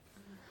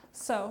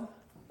So,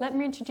 let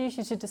me introduce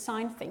you to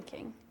design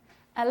thinking.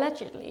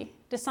 Allegedly,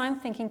 design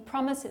thinking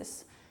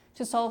promises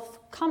to solve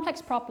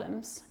complex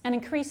problems and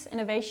increase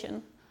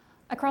innovation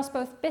across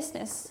both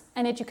business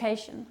and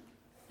education,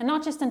 and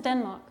not just in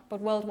Denmark,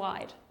 but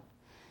worldwide.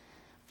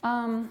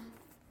 And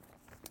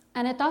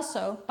it does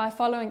so by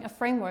following a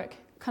framework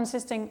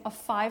consisting of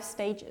 5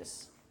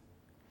 stages.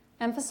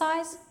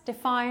 Emphasize,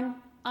 define,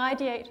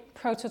 ideate,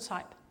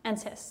 prototype, and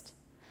test.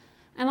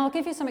 And I'll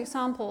give you some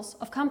examples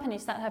of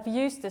companies that have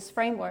used this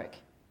framework.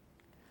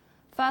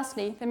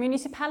 Firstly, the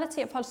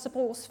municipality of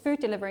Holstebro's food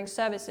delivering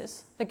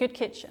services, The Good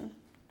Kitchen.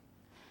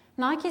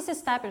 Nike's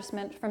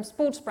establishment from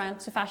sports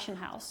brand to fashion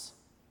house.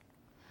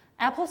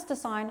 Apple's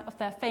design of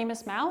their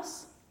famous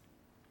mouse.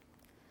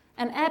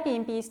 And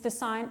Airbnb's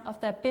design of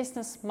their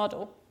business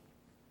model.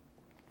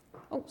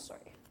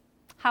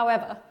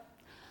 However,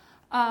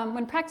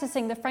 when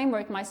practicing the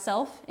framework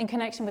myself in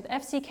connection with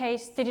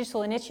FCK's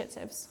digital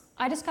initiatives,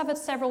 I discovered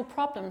several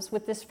problems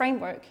with this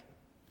framework.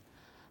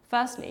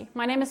 Firstly,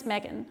 my name is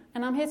Megan,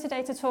 and I'm here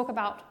today to talk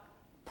about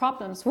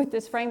problems with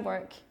this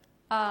framework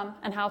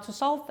and how to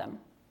solve them.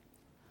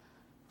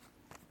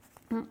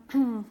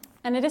 And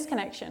in this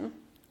connection,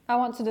 I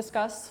want to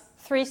discuss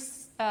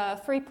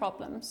three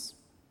problems.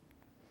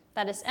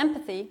 That is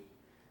empathy,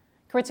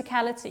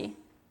 criticality,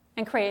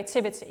 and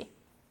creativity.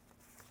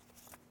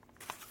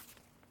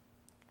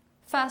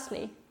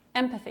 Firstly,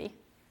 empathy.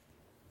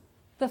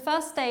 The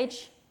first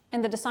stage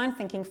in the design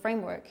thinking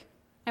framework.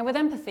 And with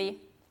empathy,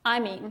 I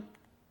mean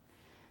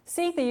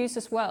seeing the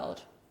user's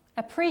world,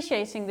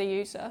 appreciating the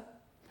user,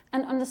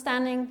 and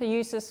understanding the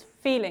user's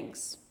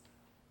feelings.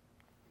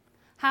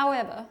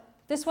 However,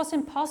 this was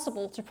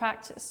impossible to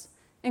practice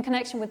in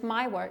connection with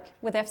my work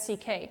with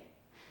FCK.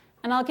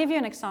 And I'll give you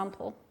an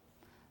example.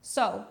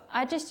 So,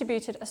 I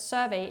distributed a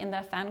survey in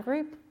their fan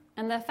group,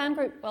 and their fan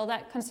group, well,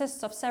 that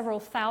consists of several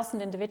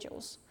thousand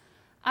individuals.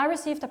 I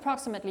received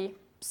approximately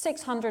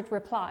 600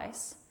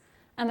 replies,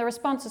 and the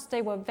responses,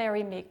 they were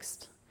very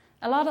mixed.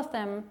 A lot of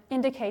them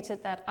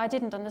indicated that I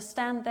didn't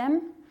understand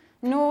them,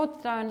 nor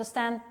did I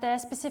understand their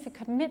specific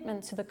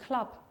commitment to the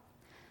club.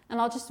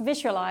 And I'll just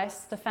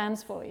visualize the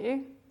fans for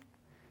you.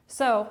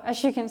 So,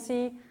 as you can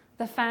see,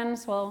 the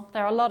fans, well,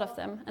 there are a lot of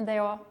them, and they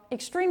are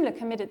extremely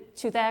committed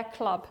to their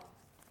club.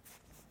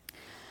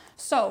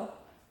 So,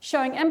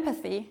 showing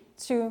empathy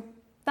to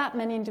that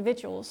many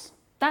individuals,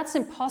 that's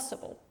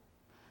impossible.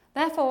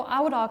 Therefore, I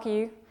would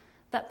argue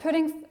that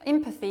putting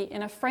empathy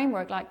in a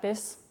framework like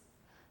this,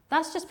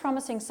 that's just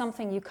promising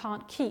something you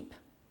can't keep.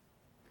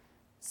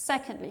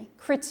 Secondly,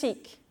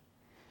 critique.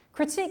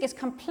 Critique is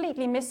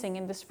completely missing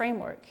in this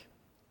framework.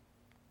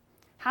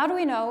 How do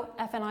we know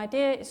if an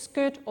idea is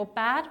good or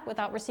bad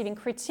without receiving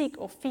critique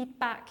or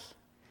feedback?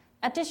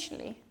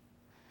 Additionally,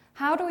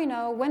 how do we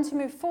know when to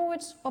move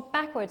forwards or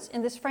backwards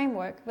in this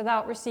framework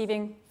without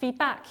receiving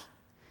feedback?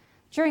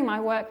 During my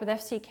work with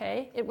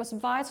FCK, it was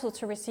vital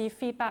to receive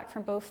feedback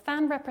from both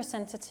fan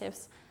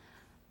representatives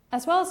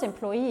as well as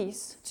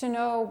employees to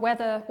know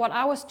whether what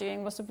I was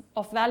doing was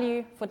of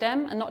value for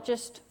them and not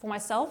just for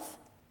myself.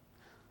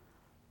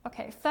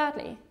 Okay,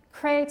 thirdly,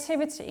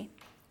 creativity.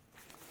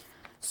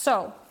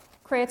 So,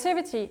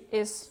 creativity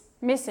is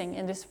missing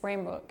in this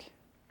framework.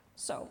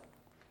 So,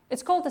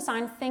 it's called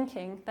design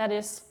thinking, that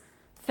is,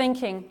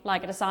 thinking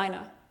like a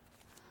designer.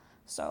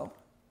 So,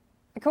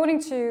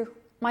 according to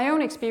my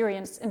own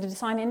experience in the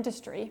design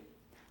industry,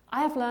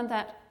 I have learned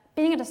that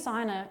being a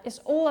designer is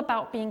all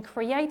about being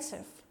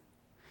creative.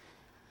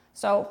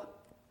 So,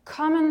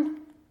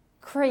 common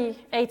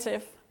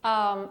creative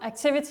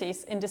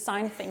activities in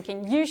design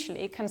thinking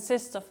usually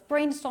consist of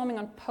brainstorming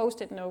on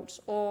post-it notes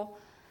or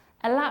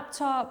a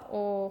laptop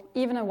or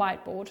even a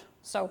whiteboard.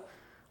 So,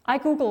 I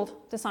googled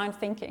design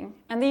thinking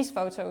and these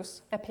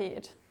photos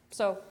appeared.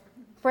 So,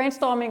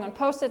 brainstorming on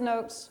post-it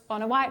notes,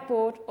 on a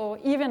whiteboard, or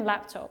even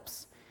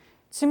laptops.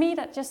 To me,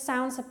 that just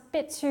sounds a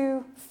bit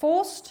too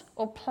forced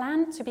or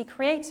planned to be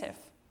creative.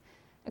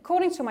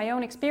 According to my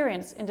own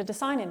experience in the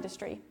design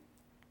industry,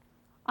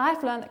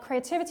 I've learned that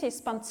creativity is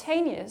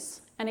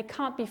spontaneous and it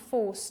can't be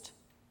forced.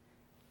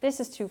 This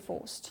is too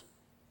forced.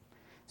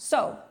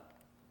 So,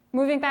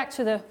 moving back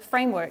to the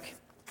framework,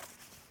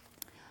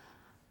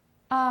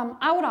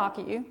 I would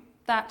argue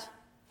that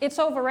it's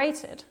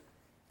overrated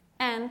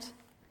and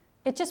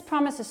it just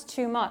promises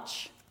too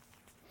much.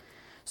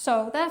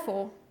 So,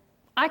 therefore,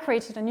 I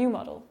created a new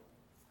model.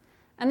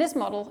 And this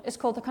model is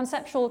called the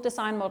Conceptual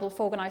Design Model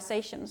for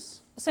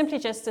Organizations, simply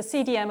just the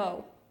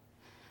CDMO.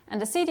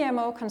 And the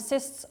CDMO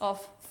consists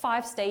of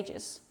 5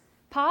 stages: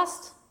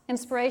 past,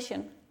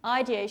 inspiration,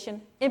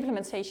 ideation,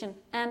 implementation,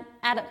 and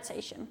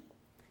adaptation.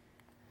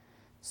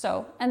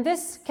 So, and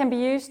this can be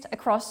used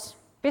across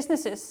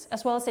businesses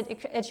as well as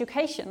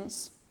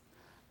educations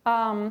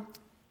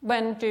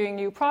when doing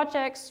new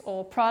projects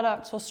or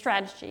products or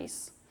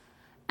strategies.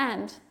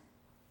 And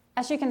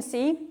as you can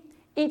see,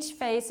 each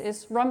phase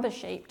is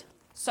rhombus-shaped,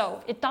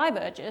 so it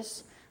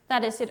diverges.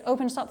 That is, it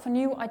opens up for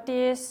new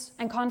ideas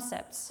and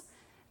concepts.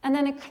 And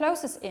then it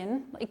closes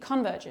in, it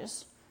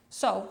converges.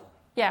 So,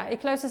 yeah, it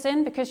closes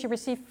in because you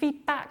receive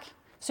feedback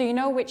so you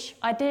know which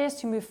ideas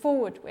to move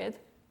forward with.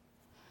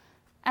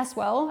 As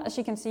well, as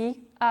you can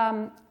see,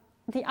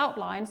 the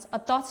outlines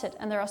are dotted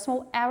and there are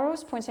small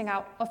arrows pointing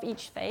out of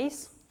each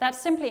phase. That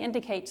simply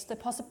indicates the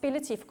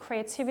possibility for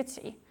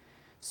creativity.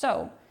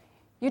 So,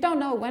 you don't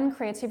know when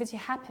creativity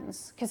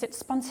happens because it's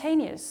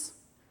spontaneous.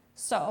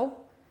 So,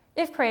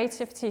 if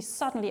creativity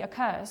suddenly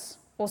occurs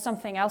or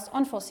something else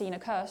unforeseen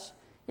occurs,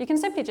 you can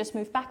simply just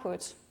move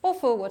backwards or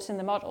forwards in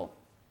the model.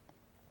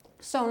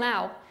 So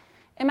now,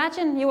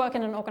 imagine you work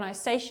in an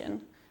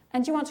organization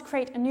and you want to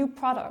create a new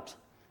product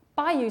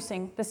by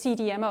using the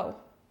CDMO.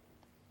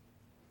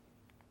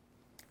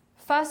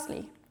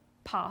 Firstly,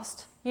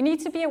 past. You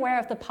need to be aware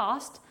of the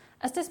past,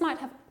 as this might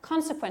have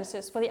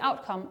consequences for the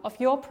outcome of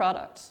your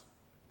product.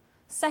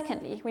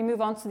 Secondly, we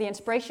move on to the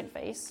inspiration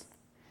phase.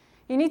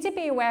 You need to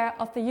be aware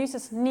of the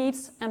user's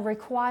needs and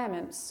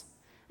requirements.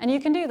 And you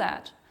can do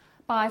that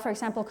by, for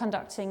example,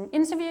 conducting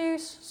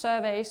interviews,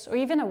 surveys, or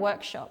even a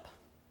workshop.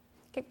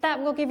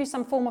 That will give you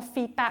some form of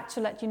feedback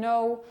to let you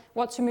know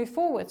what to move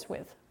forwards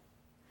with.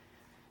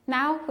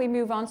 Now we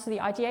move on to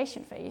the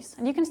ideation phase,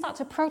 and you can start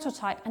to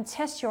prototype and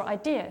test your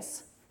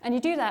ideas. And you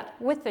do that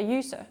with the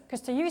user,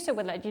 because the user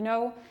will let you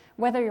know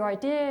whether your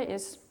idea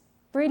is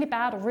really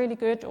bad or really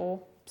good, or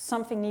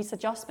something needs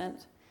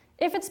adjustment.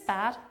 If it's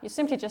bad, you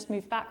simply just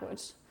move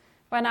backwards.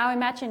 But now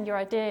imagine your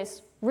idea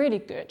is really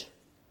good.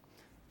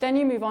 Then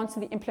you move on to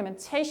the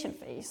implementation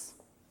phase.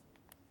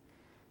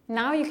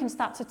 Now you can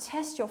start to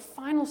test your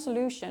final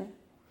solution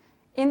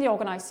in the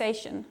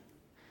organization.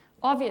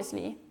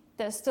 Obviously,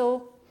 there's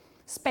still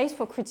space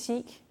for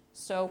critique,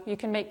 so you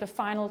can make the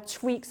final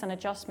tweaks and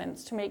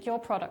adjustments to make your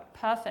product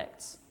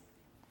perfect.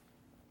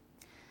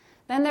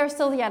 Then there's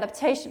still the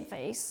adaptation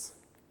phase.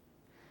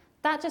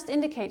 That just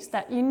indicates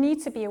that you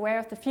need to be aware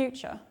of the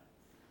future,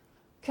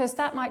 because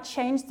that might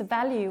change the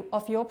value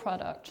of your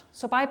product.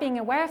 So by being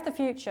aware of the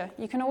future,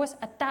 you can always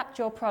adapt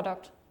your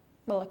product,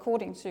 well,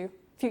 according to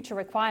future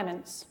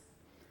requirements.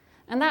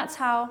 And that's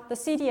how the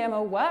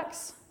CDMO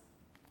works.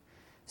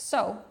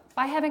 So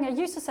by having a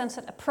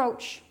user-centered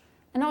approach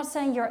and not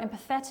saying you're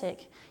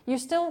empathetic, you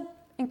still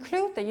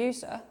include the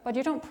user, but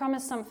you don't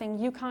promise something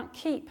you can't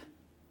keep.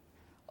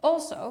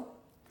 Also,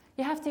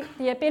 you have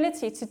the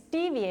ability to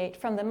deviate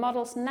from the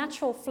model's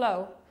natural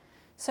flow.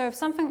 So if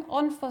something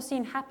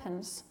unforeseen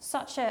happens,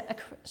 such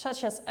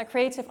as a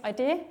creative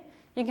idea,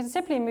 you can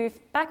simply move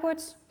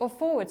backwards or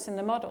forwards in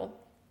the model.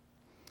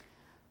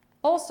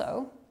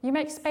 Also, you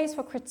make space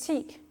for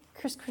critique,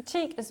 because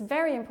critique is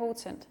very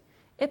important.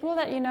 It will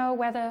let you know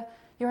whether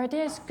your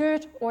idea is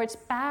good or it's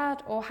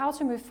bad, or how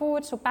to move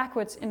forwards or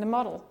backwards in the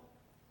model.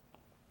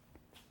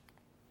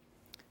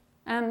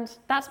 And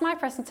that's my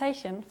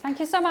presentation. Thank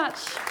you so much.